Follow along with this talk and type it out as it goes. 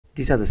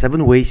These are the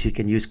 7 ways you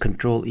can use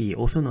Ctrl E,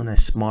 also known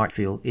as Smart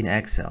Fill, in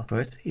Excel.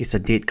 First is a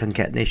date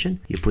concatenation.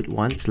 You put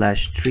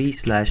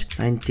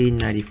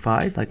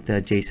 1/3/1995 like the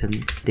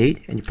adjacent date,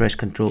 and you press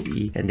Ctrl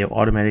E and they'll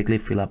automatically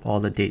fill up all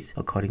the dates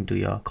according to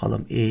your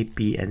column A,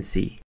 B, and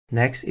C.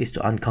 Next is to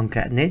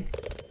unconcatenate,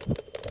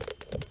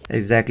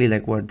 exactly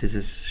like what this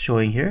is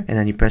showing here, and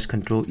then you press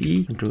Ctrl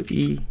E, Ctrl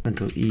E,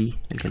 Ctrl E,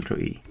 and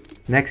Ctrl E.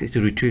 Next is to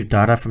retrieve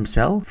data from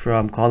cell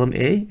from column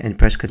A and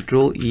press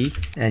Ctrl E,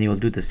 and you'll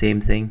do the same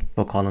thing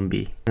for column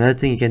B. Another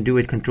thing you can do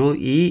with Ctrl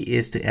E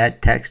is to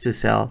add text to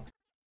cell,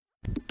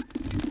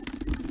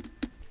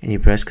 and you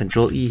press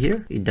Ctrl E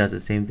here. It does the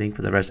same thing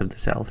for the rest of the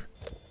cells.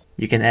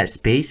 You can add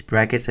space,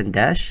 brackets, and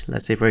dash.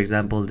 Let's say for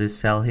example this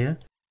cell here,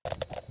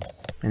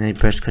 and then you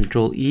press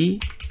Ctrl E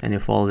and you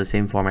follow the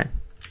same format.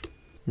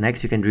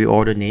 Next, you can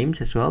reorder names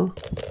as well,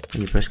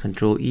 and you press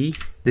Ctrl E.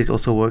 This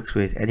also works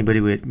with anybody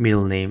with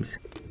middle names.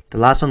 The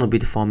last one will be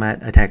to format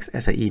a text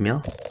as an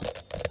email,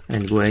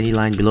 and go any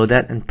line below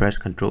that and press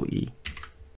Ctrl E.